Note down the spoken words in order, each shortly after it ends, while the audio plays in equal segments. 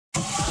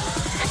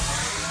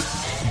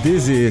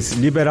This is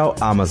Liberal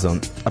Amazon,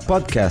 a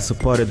podcast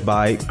supported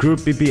by Group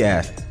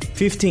BBF,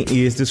 15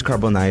 years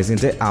decarbonizing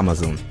the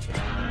Amazon.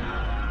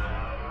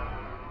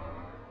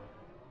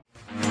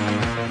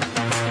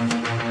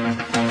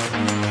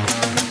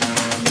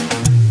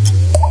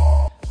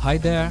 Hi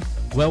there,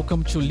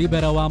 welcome to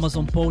Liberal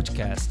Amazon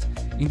podcast.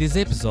 In this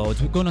episode,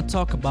 we're going to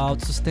talk about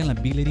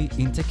sustainability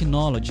and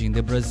technology in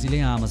the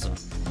Brazilian Amazon.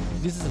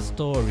 This is a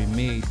story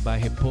made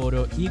by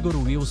reporter Igor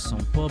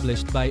Wilson,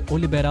 published by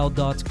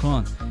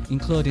oliberal.com,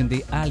 including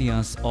the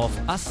alliance of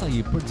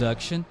açaí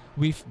production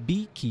with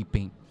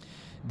beekeeping.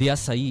 The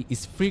açaí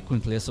is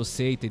frequently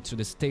associated to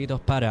the state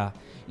of Pará.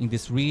 In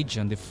this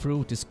region, the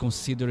fruit is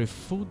considered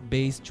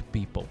food-based to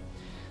people.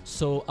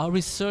 So our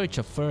research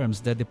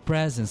affirms that the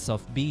presence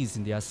of bees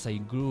in the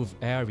açaí grove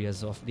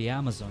areas of the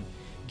Amazon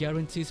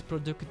guarantees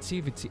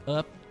productivity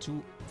up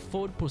to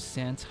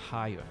 40%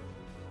 higher.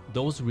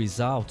 Those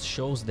results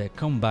shows that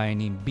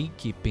combining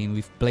beekeeping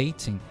with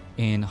plating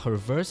and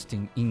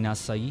harvesting in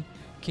açaí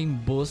can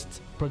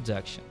boost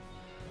production.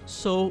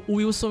 So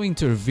we also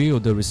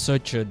interviewed the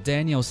researcher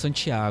Daniel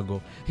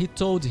Santiago. He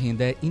told him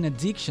that in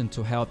addition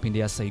to helping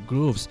the açaí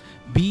groves,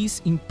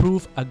 bees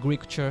improve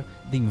agriculture,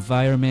 the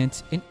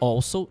environment, and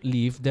also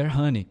leave their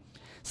honey.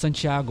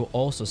 Santiago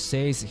also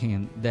says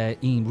him that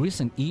in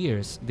recent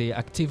years, the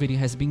activity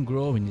has been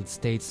growing in the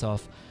states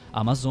of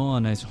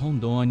Amazonas,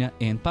 Rondônia,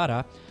 and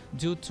Pará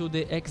due to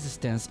the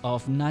existence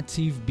of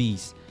native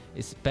bees,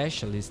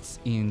 specialists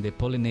in the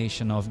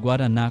pollination of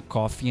guaraná,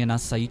 coffee, and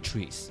açaí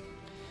trees.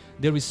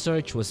 The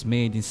research was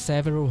made in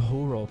several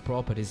rural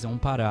properties on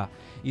Pará.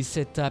 It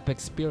set up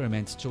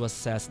experiments to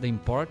assess the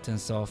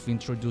importance of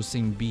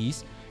introducing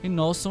bees and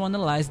also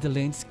analyze the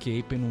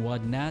landscape and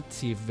what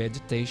native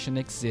vegetation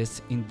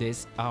exists in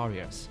these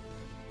areas.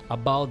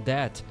 About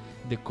that,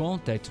 the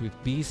contact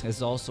with bees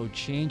has also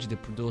changed the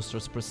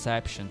producer's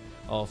perception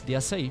of the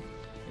açaí,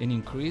 an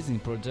increase in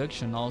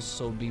production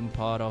also being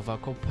part of a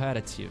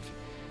cooperative.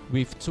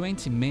 With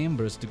 20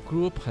 members, the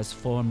group has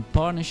formed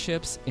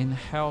partnerships and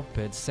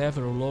helped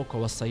several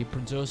local açaí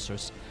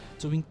producers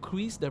to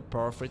increase their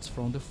profits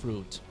from the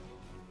fruit.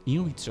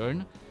 In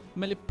return,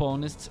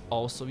 meliponists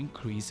also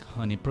increase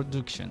honey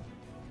production.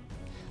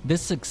 The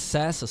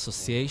Success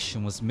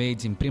Association was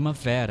made in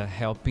Primavera,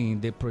 helping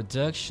the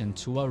production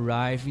to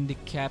arrive in the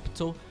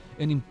capital,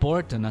 an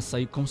important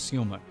açaí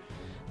consumer.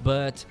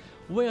 But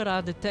where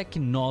are the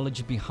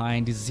technology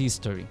behind this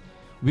history?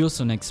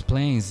 Wilson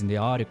explains in the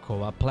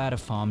article a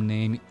platform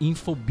named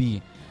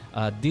InfoBee,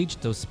 a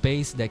digital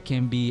space that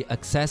can be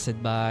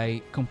accessed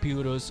by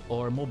computers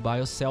or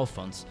mobile cell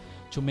phones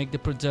to make the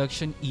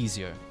production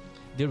easier.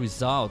 The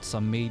results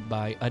are made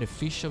by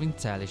artificial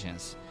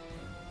intelligence.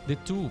 The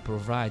tool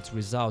provides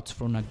results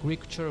from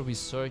agricultural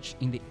research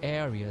in the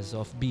areas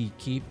of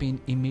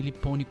beekeeping and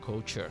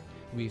meliponiculture,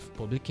 with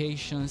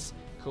publications,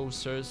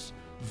 courses,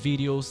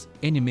 videos,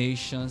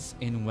 animations,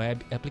 and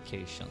web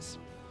applications.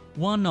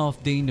 One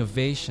of the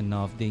innovations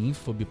of the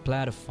InfoBee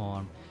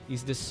platform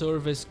is the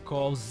service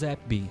called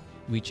ZapBee,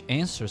 which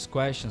answers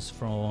questions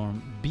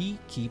from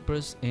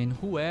beekeepers and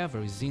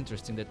whoever is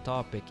interested in the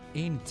topic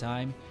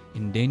anytime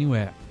and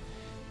anywhere.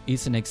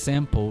 It's an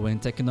example when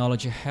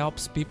technology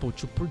helps people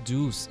to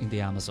produce in the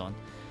Amazon.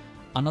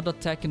 Another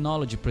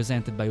technology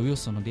presented by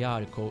Wilson in the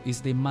article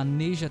is the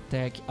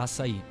ManejaTech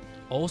Açaí,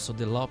 also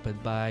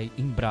developed by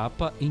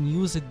Embrapa and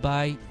used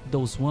by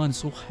those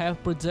ones who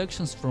have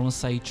productions from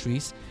açaí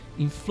trees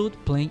in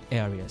floodplain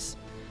areas.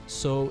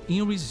 So,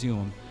 in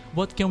resume,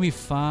 what can we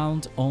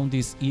find on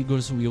this Igor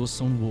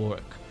Wilson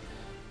work?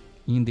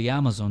 In the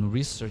Amazon,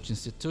 research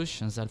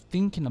institutions are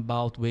thinking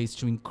about ways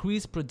to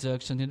increase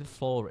production in the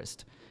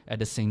forest, at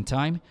the same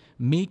time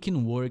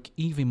making work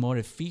even more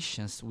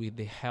efficient with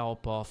the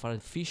help of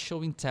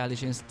artificial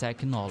intelligence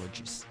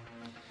technologies.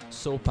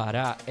 So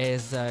Pará,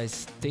 as a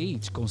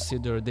state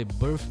considered the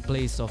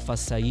birthplace of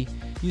açaí,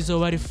 is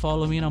already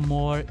following a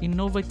more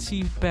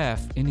innovative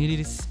path, and it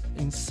is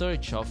in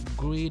search of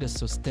greater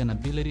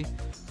sustainability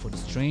for the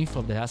strength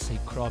of the açaí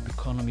crop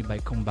economy by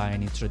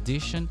combining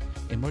tradition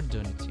and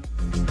modernity.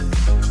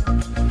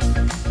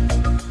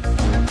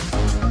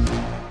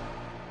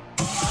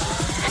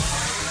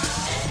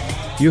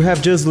 You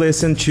have just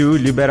listened to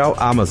Liberal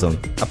Amazon,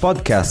 a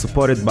podcast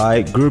supported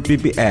by Group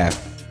BBF,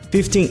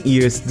 15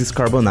 years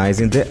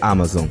decarbonizing the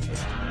Amazon.